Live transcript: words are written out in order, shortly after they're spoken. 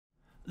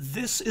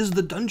This is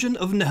the Dungeon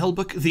of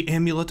Neheulbeuk, the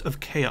Amulet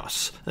of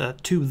Chaos.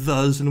 Two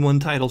thes in one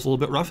title's a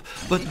little bit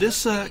rough, but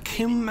this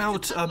came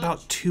out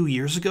about 2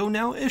 years ago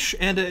now-ish,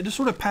 and it just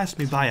sort of passed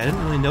me by. I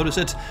didn't really notice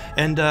it,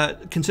 and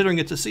considering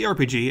it's a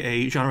CRPG,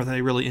 a genre that I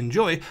really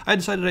enjoy, I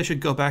decided I should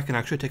go back and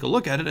actually take a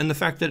look at it, and the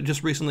fact that it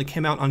just recently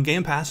came out on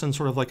Game Pass in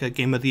sort of like a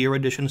Game of the Year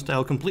edition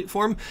style complete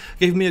form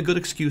gave me a good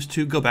excuse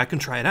to go back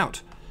and try it out.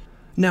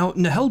 Now,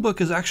 Neheulbeuk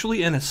is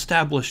actually an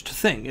established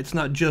thing. It's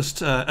not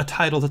just a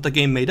title that the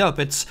game made up.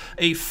 It's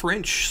a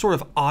French sort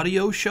of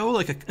audio show,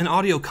 like an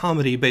audio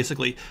comedy,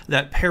 basically,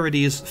 that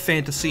parodies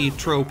fantasy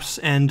tropes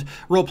and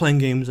role-playing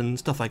games and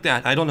stuff like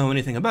that. I don't know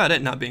anything about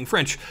it, not being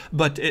French,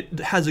 but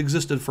it has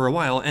existed for a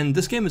while, and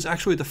this game is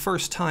actually the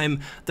first time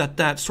that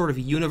that sort of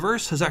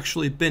universe has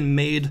actually been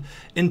made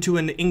into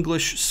an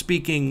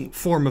English-speaking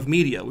form of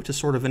media, which is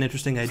sort of an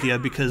interesting idea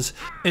because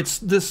it's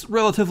this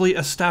relatively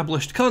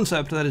established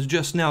concept that is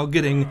just now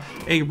getting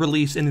a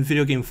release in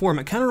video game form.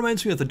 It kind of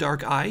reminds me of The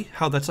Dark Eye,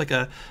 how that's like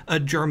a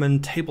German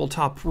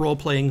tabletop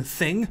role-playing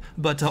thing,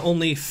 but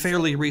only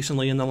fairly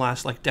recently in the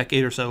last like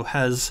decade or so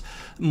has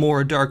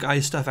more Dark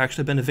Eye stuff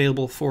actually been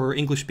available for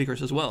English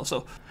speakers as well.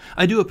 So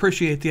I do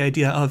appreciate the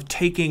idea of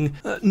taking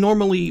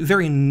normally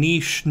very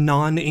niche,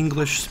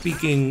 non-English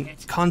speaking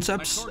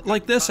concepts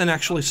like this and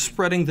actually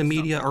spreading the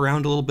media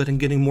around a little bit and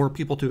getting more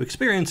people to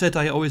experience it.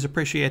 I always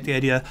appreciate the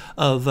idea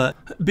of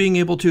being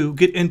able to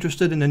get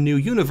interested in a new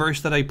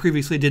universe that I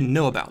previously didn't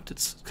know about.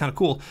 It's kind of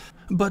cool.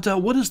 But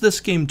what does this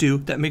game do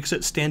that makes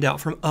it stand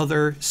out from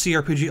other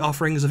CRPG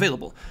offerings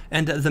available?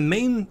 And the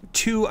main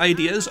two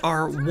ideas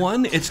are,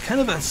 one, it's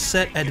kind of a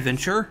set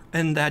adventure,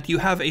 in that you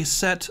have a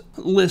set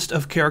list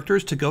of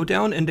characters to go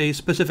down and a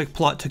specific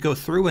plot to go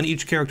through, and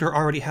each character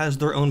already has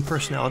their own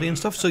personality and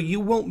stuff, so you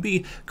won't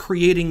be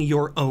creating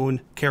your own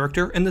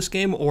character in this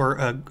game, or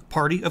a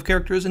party of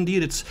characters.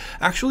 Indeed, it's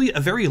actually a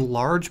very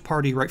large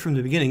party right from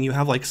the beginning. You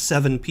have like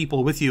 7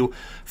 people with you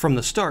from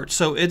the start,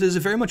 so it is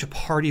very much a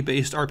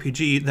party-based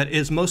RPG that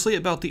is mostly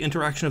about the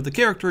interaction of the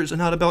characters and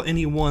not about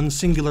any one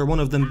singular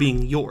one of them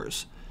being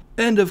yours.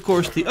 And of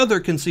course, the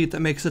other conceit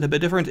that makes it a bit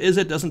different is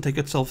it doesn't take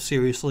itself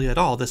seriously at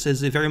all. This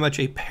is very much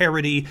a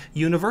parody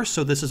universe,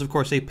 so this is of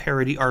course a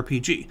parody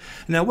RPG.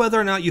 Now, whether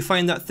or not you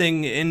find that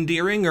thing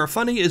endearing or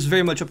funny is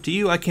very much up to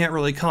you. I can't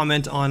really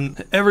comment on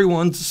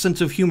everyone's sense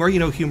of humor. You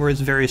know, humor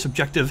is very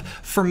subjective.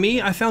 For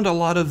me, I found a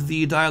lot of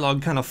the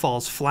dialogue kind of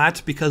falls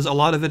flat because a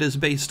lot of it is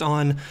based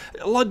on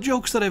a lot of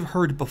jokes that I've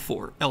heard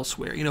before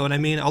elsewhere. You know what I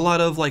mean? A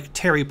lot of like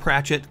Terry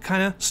Pratchett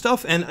kind of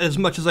stuff, and as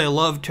much as I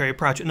love Terry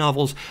Pratchett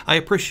novels, I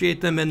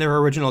appreciate them in their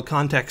original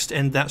context,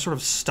 and that sort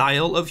of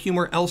style of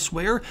humor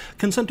elsewhere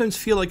can sometimes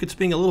feel like it's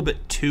being a little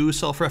bit too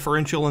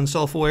self-referential and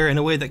self-aware in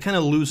a way that kind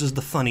of loses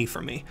the funny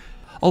for me.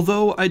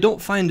 Although I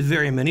don't find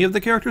very many of the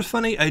characters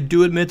funny, I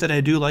do admit that I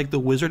do like the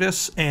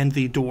wizardess and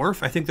the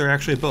dwarf. I think they're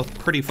actually both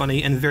pretty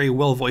funny and very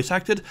well voice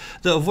acted.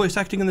 The voice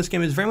acting in this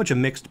game is very much a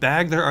mixed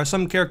bag. There are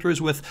some characters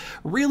with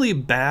really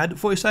bad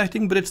voice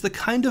acting, but it's the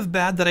kind of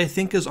bad that I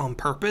think is on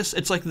purpose.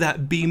 It's like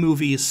that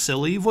B-movie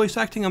silly voice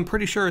acting. I'm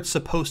pretty sure it's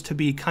supposed to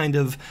be kind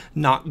of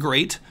not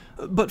great.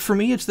 But for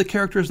me, it's the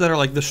characters that are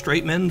like the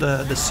straight men,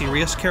 the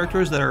serious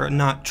characters that are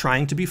not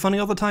trying to be funny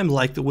all the time,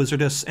 like the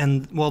wizardess,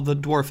 and, well, the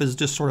dwarf is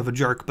just sort of a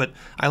jerk, but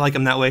I like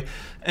him that way.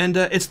 And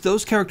it's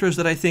those characters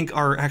that I think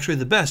are actually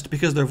the best,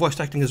 because their voice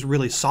acting is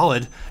really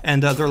solid,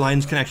 and their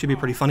lines can actually be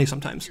pretty funny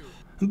sometimes.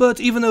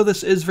 But even though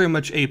this is very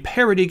much a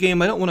parody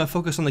game, I don't want to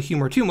focus on the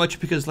humor too much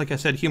because, like I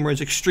said, humor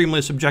is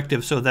extremely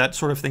subjective, so that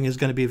sort of thing is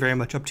going to be very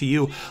much up to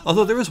you.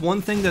 Although there is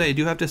one thing that I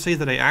do have to say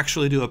that I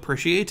actually do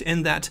appreciate,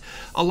 in that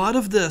a lot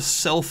of the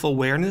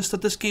self-awareness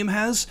that this game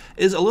has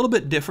is a little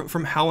bit different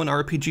from how an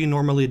RPG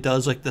normally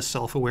does, like the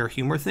self-aware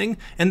humor thing,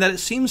 and that it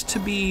seems to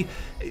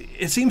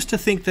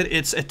think that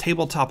it's a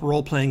tabletop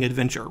role-playing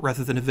adventure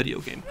rather than a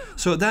video game.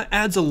 So that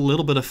adds a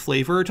little bit of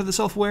flavor to the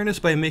self-awareness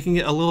by making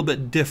it a little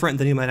bit different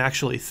than you might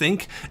actually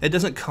think. It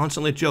doesn't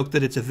constantly joke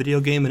that it's a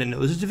video game and it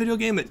knows it's a video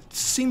game. It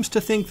seems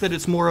to think that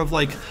it's more of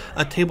like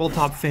a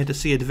tabletop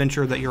fantasy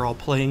adventure that you're all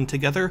playing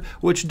together,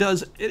 which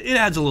it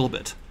adds a little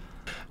bit.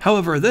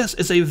 However, this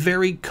is a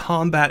very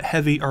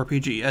combat-heavy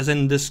RPG, as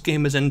in this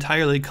game is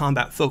entirely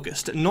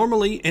combat-focused.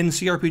 Normally, in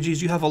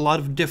CRPGs, you have a lot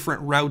of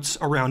different routes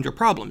around your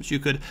problems. You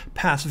could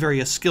pass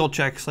various skill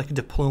checks like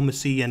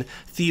diplomacy and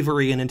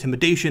thievery and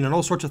intimidation and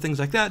all sorts of things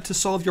like that to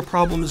solve your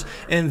problems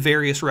in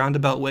various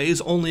roundabout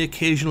ways, only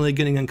occasionally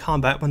getting in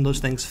combat when those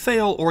things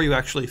fail, or you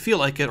actually feel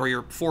like it, or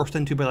you're forced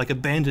into by like a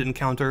bandit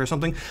encounter or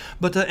something.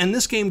 But in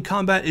this game,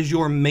 combat is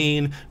your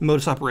main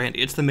modus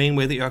operandi. It's the main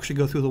way that you actually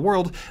go through the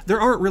world.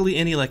 There aren't really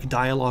any like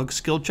dialogue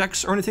skill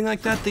checks or anything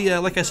like that.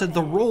 Like I said,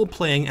 the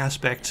role-playing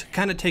aspect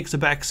kind of takes a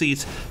back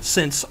seat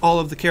since all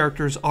of the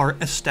characters are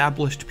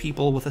established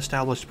people with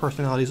established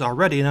personalities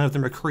already. None of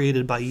them are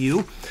created by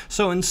you.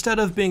 So instead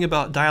of being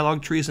about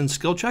dialogue trees and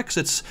skill checks,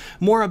 it's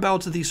more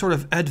about the sort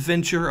of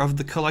adventure of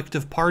the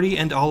collective party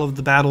and all of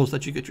the battles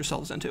that you get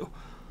yourselves into.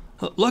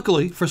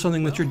 Luckily, for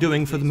something that you're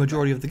doing for the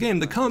majority of the game,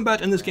 the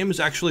combat in this game is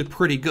actually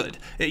pretty good.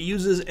 It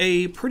uses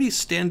a pretty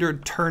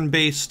standard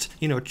turn-based,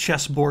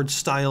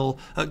 chessboard-style,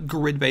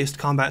 grid-based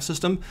combat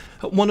system.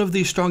 One of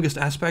the strongest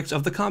aspects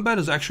of the combat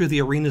is actually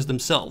the arenas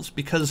themselves,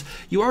 because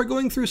you are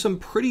going through some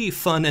pretty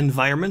fun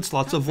environments,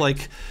 lots of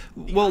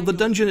the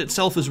dungeon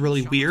itself is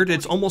really weird.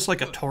 It's almost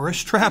like a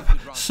tourist trap,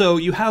 so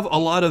you have a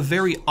lot of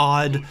very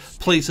odd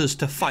places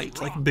to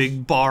fight, like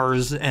big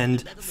bars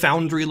and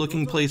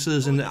foundry-looking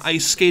places and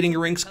ice skating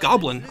rinks,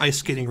 goblin ice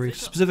skating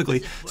rinks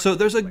specifically. So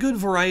there's a good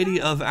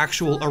variety of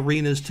actual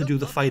arenas to do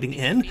the fighting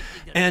in,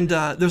 and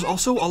there's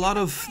also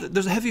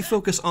there's a heavy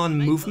focus on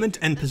movement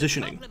and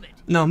positioning.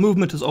 Now,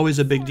 movement is always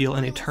a big deal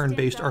in a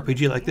turn-based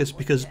RPG like this,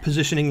 because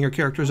positioning your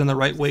characters in the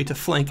right way to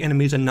flank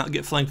enemies and not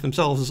get flanked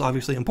themselves is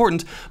obviously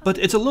important, but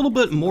it's a little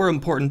bit more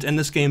important in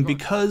this game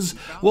because,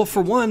 well,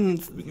 for one,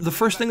 the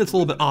first thing that's a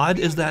little bit odd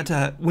is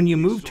that when you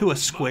move to a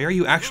square,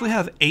 you actually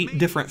have 8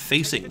 different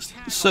facings,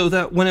 so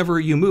that whenever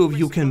you move,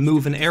 you can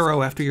move an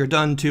arrow after you're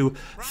done to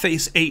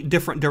face 8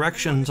 different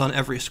directions on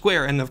every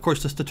square, and of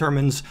course this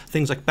determines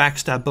things like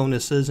backstab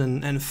bonuses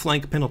and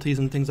flank penalties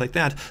and things like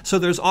that. So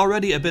there's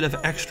already a bit of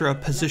extra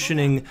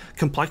positioning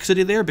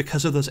complexity there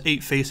because of those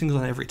 8 facings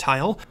on every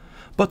tile.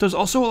 But there's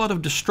also a lot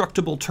of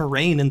destructible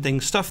terrain and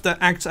things, stuff that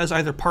acts as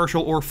either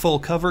partial or full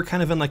cover,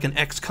 kind of in like an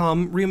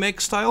XCOM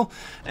remake style,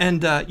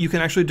 and you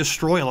can actually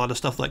destroy a lot of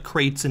stuff like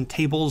crates and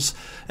tables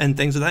and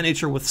things of that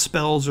nature with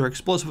spells or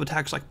explosive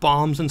attacks like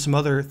bombs and some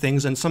other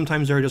things, and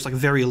sometimes there are just like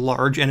very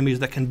large enemies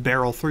that can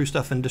barrel through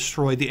stuff and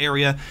destroy the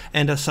area,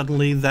 and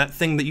suddenly that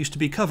thing that used to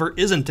be cover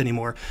isn't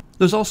anymore.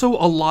 There's also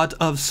a lot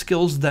of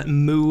skills that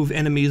move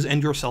enemies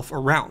and yourself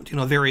around,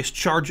 various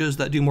charges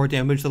that do more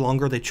damage the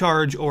longer they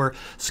charge, or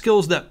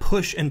skills that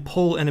push and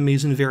pull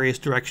enemies in various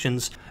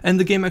directions. And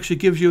the game actually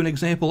gives you an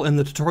example in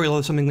the tutorial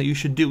of something that you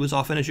should do as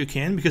often as you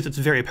can, because it's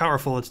very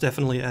powerful. It's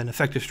definitely an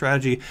effective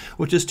strategy,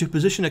 which is to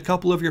position a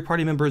couple of your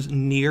party members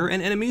near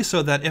an enemy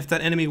so that if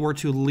that enemy were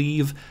to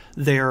leave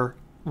their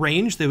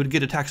range, they would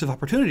get attacks of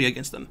opportunity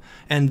against them.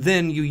 And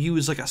then you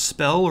use like a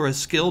spell or a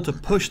skill to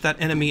push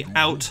that enemy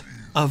out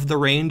of the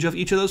range of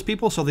each of those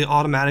people, so they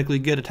automatically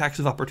get attacks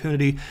of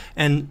opportunity,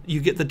 and you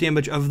get the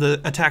damage of the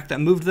attack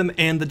that moved them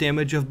and the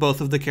damage of both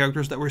of the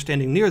characters that were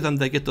standing near them.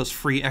 They get those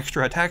free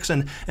extra attacks,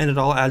 and it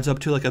all adds up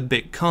to like a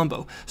big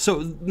combo.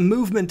 So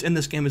movement in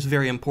this game is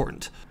very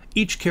important.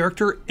 Each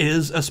character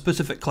is a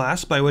specific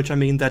class, by which I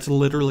mean that's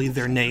literally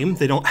their name.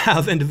 They don't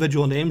have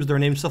individual names. They're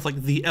named stuff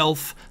like the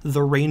Elf,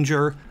 the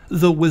Ranger,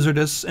 the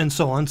Wizardess, and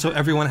so on, so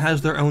everyone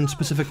has their own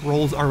specific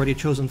roles already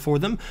chosen for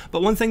them.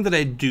 But one thing that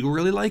I do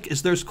really like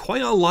is there's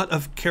quite a lot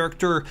of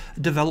character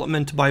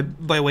development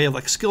by way of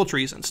like skill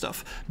trees and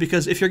stuff,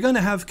 because if you're going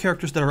to have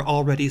characters that are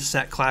already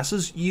set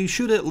classes, you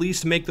should at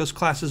least make those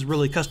classes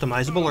really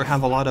customizable or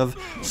have a lot of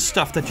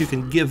stuff that you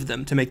can give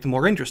them to make them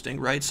more interesting,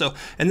 right? So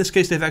in this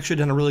case, they've actually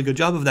done a really good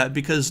job of that,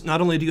 because not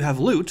only do you have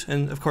loot,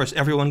 and of course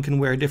everyone can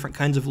wear different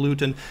kinds of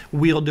loot and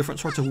wield different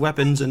sorts of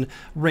weapons and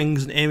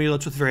rings and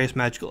amulets with various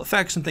magical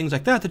effects and things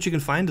like that you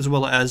can find, as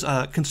well as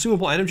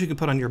consumable items you can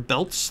put on your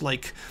belts,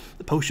 like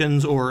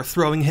potions or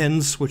throwing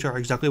hens, which are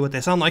exactly what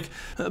they sound like.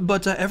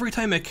 But every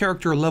time a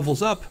character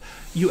levels up,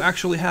 you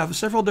actually have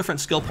several different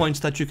skill points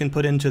that you can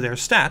put into their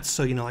stats,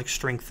 so like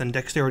strength and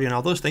dexterity and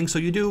all those things. So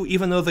you do,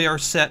 even though they are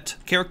set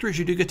characters,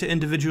 you do get to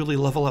individually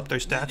level up their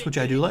stats, which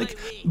I do like.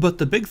 But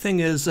the big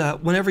thing is,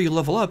 whenever you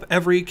level up,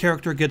 every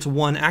character gets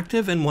 1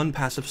 active and 1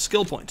 passive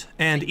skill point,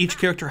 and each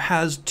character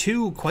has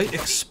 2 quite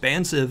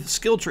expansive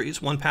skill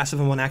trees, 1 passive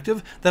and 1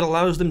 active, that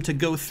allows them to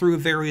go through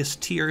various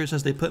tiers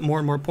as they put more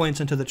and more points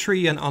into the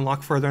tree and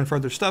unlock further and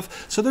further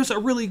stuff. So there's a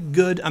really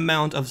good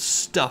amount of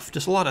stuff,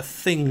 just a lot of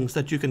things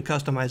that you can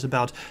customize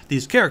about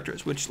these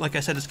characters, which, like I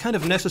said, is kind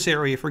of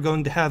necessary if we're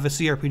going to have a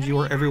CRPG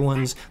where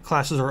everyone's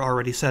classes are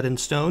already set in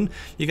stone.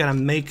 You gotta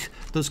make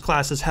those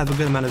classes have a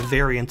good amount of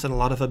variance and a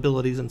lot of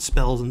abilities and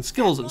spells and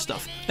skills and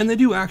stuff. And they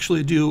do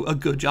actually do a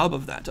good job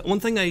of that. One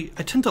thing I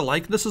tend to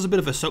like, this is a bit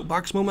of a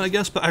soapbox moment I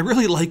guess, but I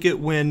really like it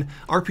when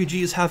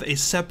RPGs have a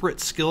separate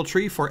skill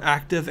tree for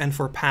active and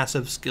for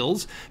passive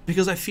skills,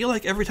 because I feel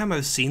like every time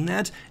I've seen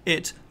that,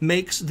 it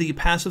makes the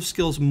passive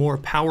skills more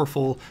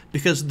powerful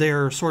because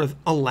they're sort of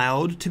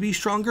allowed to be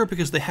stronger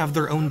because they have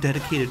their own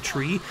dedicated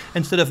tree.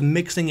 Instead of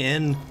mixing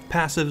in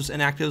passives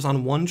and actives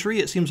on one tree,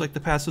 it seems like the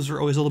passives are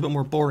always a little bit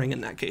more boring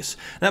in that case.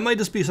 That might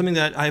just be something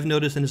that I've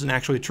noticed and isn't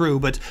actually true,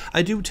 but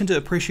I do tend to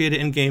appreciate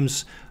it in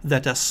games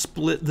that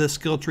split the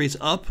skill trees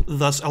up,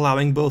 thus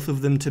allowing both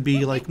of them to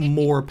be like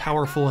more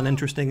powerful and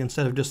interesting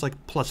instead of just like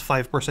plus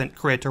 5%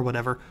 crit or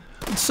whatever.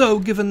 So,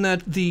 given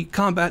that the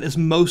combat is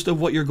most of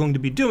what you're going to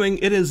be doing,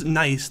 it is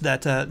nice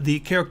that the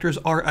characters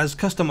are as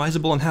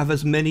customizable and have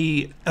as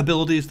many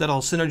abilities that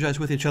all synergize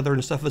with each other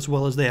and stuff as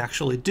well as they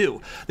actually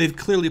do. They've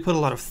clearly put a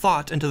lot of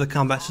thought into the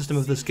combat system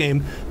of this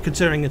game.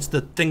 Considering it's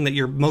the thing that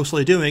you're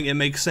mostly doing, it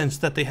makes sense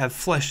that they have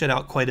fleshed it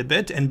out quite a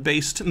bit and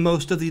based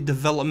most of the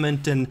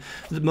development and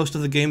most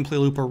of the gameplay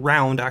loop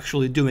around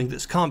actually doing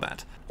this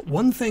combat.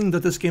 One thing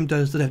that this game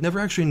does that I've never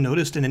actually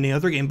noticed in any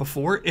other game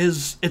before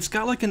is it's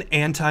got like an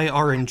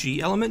anti-RNG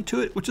element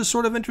to it, which is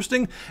sort of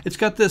interesting. It's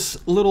got this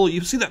little,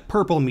 you see that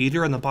purple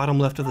meteor on the bottom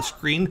left of the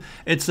screen?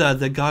 It's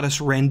the goddess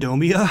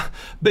Randomia.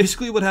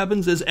 Basically what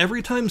happens is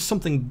every time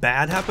something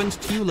bad happens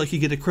to you, like you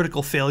get a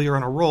critical failure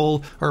on a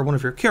roll, or one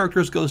of your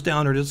characters goes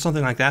down, or just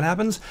something like that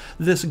happens,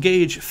 this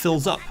gauge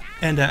fills up.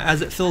 And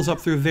as it fills up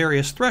through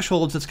various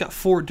thresholds, it's got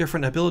 4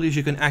 different abilities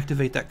you can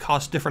activate that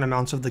cost different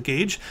amounts of the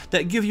gauge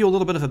that give you a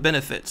little bit of a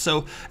benefit.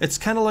 So it's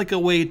kind of like a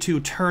way to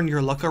turn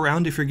your luck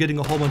around. If you're getting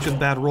a whole bunch of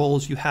bad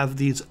rolls, you have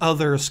these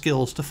other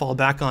skills to fall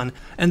back on.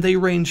 And they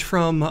range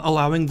from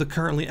allowing the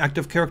currently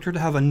active character to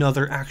have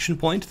another action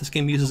point. This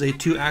game uses a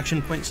 2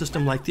 action point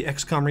system like the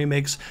XCOM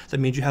remakes.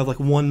 That means you have like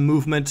 1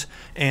 movement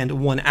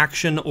and 1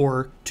 action,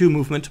 or 2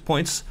 movement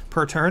points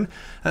per turn.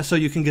 So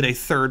you can get a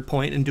 3rd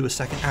point and do a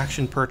 2nd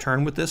action per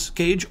turn with this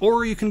gauge,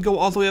 or you can go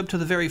all the way up to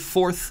the very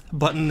 4th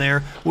button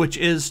there, which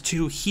is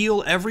to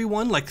heal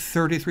everyone like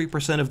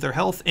 33% of their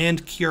health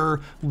and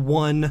cure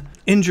 1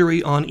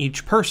 injury on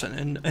each person.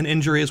 And an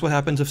injury is what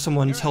happens if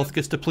someone's health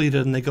gets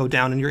depleted and they go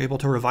down and you're able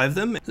to revive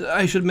them.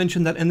 I should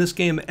mention that in this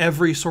game,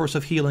 every source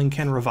of healing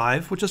can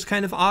revive, which is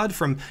kind of odd,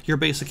 from your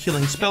basic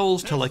healing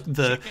spells to like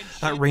the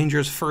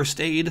ranger's first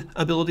aid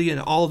ability,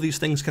 and all of these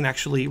things can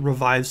actually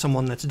revive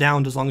someone that's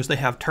downed as long as they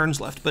have turns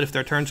left. But if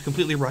their turns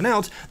completely run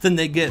out, then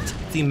they get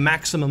the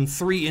maximum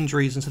 3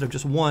 injuries instead of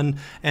just 1,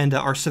 and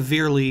are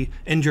severely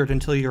injured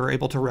until you're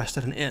able to rest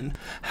at an inn.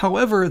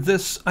 However,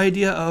 this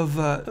idea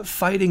of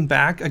fighting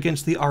back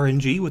against the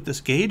RNG with this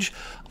gauge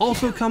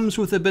also comes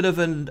with a bit of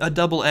a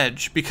double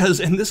edge, because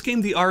in this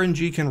game the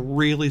RNG can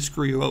really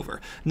screw you over.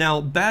 Now,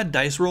 bad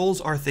dice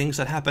rolls are things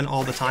that happen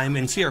all the time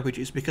in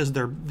CRPGs because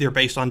they're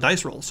based on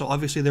dice rolls, so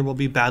obviously there will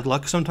be bad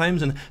luck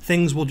sometimes, and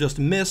things will just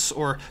miss,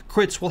 or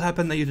crits will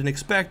happen that you didn't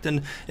expect,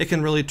 and it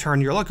can really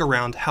turn your luck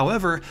around.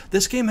 However,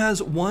 this game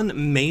has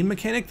one main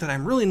mechanic that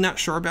I'm really not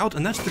sure about,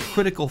 and that's the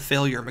critical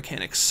failure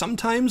mechanic.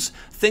 Sometimes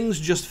things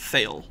just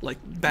fail, like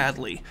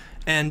badly.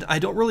 And I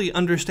don't really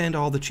understand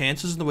all the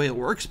chances and the way it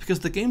works,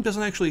 because the game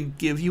doesn't actually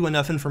give you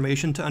enough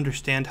information to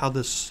understand how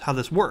this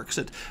works.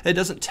 It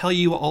doesn't tell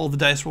you all the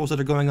dice rolls that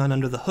are going on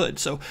under the hood.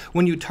 So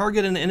when you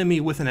target an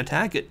enemy with an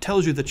attack, it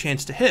tells you the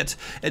chance to hit.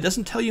 It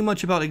doesn't tell you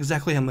much about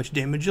exactly how much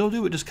damage it'll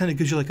do. It just kind of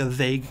gives you like a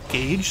vague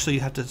gauge, so you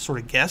have to sort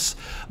of guess.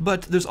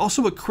 But there's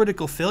also a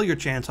critical failure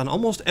chance on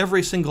almost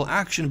every single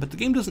action, but the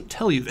game doesn't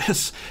tell you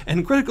this.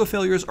 And critical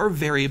failures are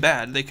very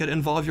bad. They could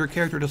involve your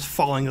character just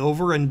falling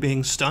over and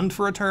being stunned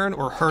for a turn,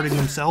 or hurting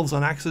themselves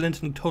on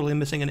accident and totally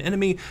missing an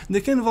enemy. They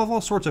can involve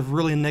all sorts of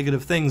really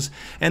negative things,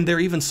 and there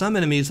are even some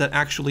enemies that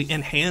actually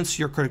enhance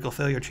your critical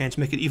failure chance,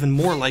 make it even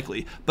more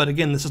likely, but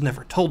again, this is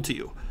never told to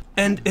you.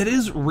 And it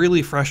is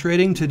really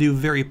frustrating to do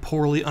very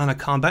poorly on a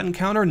combat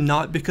encounter,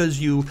 not because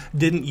you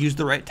didn't use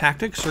the right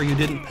tactics or you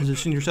didn't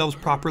position yourselves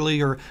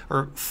properly or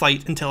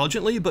fight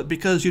intelligently, but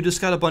because you just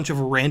got a bunch of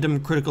random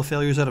critical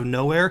failures out of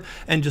nowhere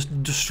and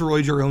just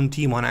destroyed your own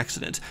team on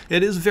accident.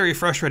 It is very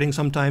frustrating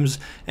sometimes,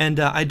 and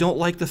I don't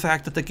like the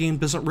fact that the game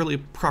doesn't really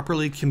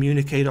properly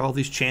communicate all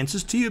these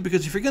chances to you,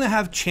 because if you're going to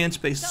have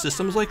chance-based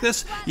systems like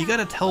this, you got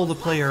to tell the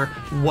player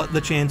what the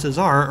chances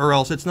are, or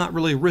else it's not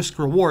really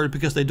risk-reward,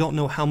 because they don't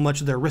know how much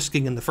they're risking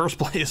in the first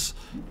place.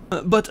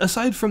 But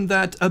aside from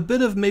that, a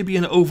bit of maybe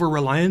an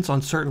over-reliance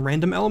on certain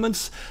random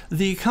elements,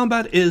 the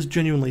combat is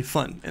genuinely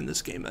fun in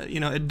this game.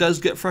 You know, it does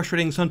get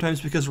frustrating sometimes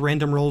because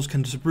random rolls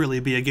can just really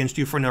be against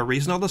you for no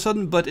reason all of a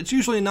sudden, but it's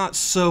usually not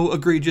so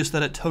egregious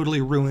that it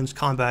totally ruins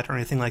combat or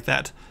anything like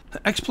that.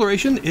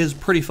 Exploration is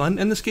pretty fun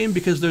in this game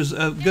because there's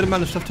a good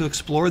amount of stuff to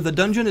explore. The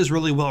dungeon is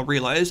really well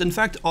realized. In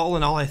fact, all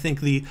in all, I think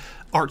the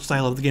art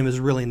style of the game is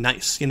really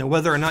nice. You know,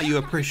 whether or not you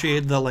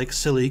appreciate the like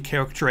silly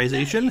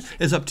characterization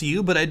is up to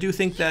you, but I do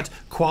think that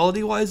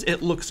quality-wise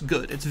it looks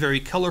good. It's very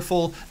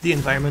colorful, the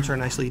environments are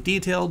nicely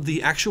detailed,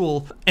 the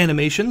actual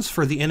animations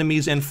for the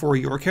enemies and for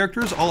your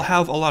characters all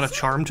have a lot of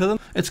charm to them.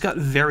 It's got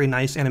very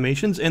nice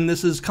animations, and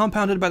this is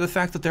compounded by the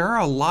fact that there are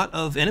a lot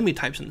of enemy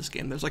types in this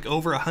game. There's like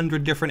over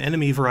 100 different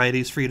enemy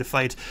varieties for you to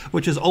fight,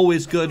 which is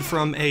always good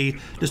from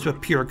just a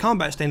pure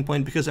combat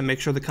standpoint, because it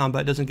makes sure the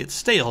combat doesn't get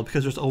stale,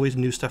 because there's always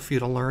new stuff for you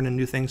to learn and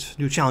new things,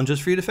 new challenges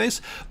for you to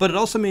face. But it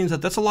also means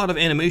that that's a lot of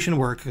animation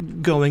work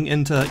going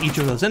into each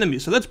of those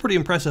enemies, so that's pretty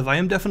impressive. I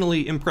am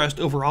definitely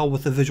impressed overall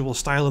with the visual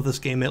style of this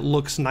game. It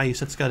looks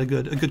nice, it's got a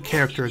good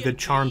character, a good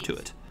charm to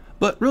it.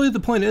 But really the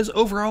point is,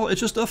 overall,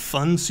 it's just a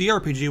fun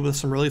CRPG with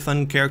some really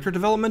fun character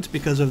development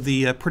because of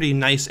the pretty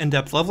nice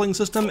in-depth leveling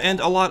system, and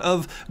a lot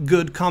of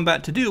good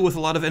combat to do with a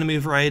lot of enemy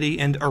variety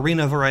and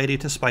arena variety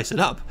to spice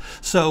it up.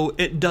 So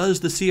it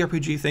does the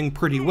CRPG thing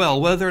pretty well.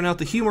 Whether or not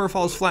the humor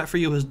falls flat for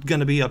you is going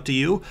to be up to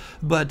you,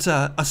 but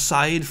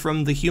aside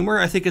from the humor,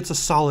 I think it's a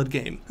solid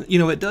game. You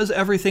know, it does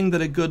everything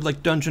that a good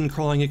like dungeon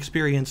crawling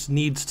experience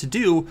needs to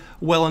do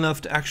well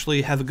enough to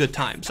actually have a good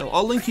time. So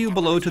I'll link you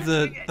below to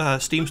the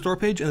Steam store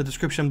page in the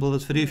description below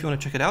this video if you want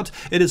to check it out.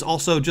 It is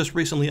also just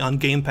recently on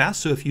Game Pass,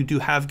 so if you do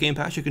have Game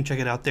Pass, you can check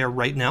it out there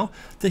right now.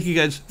 Thank you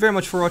guys very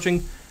much for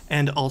watching,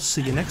 and I'll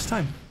see you next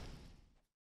time.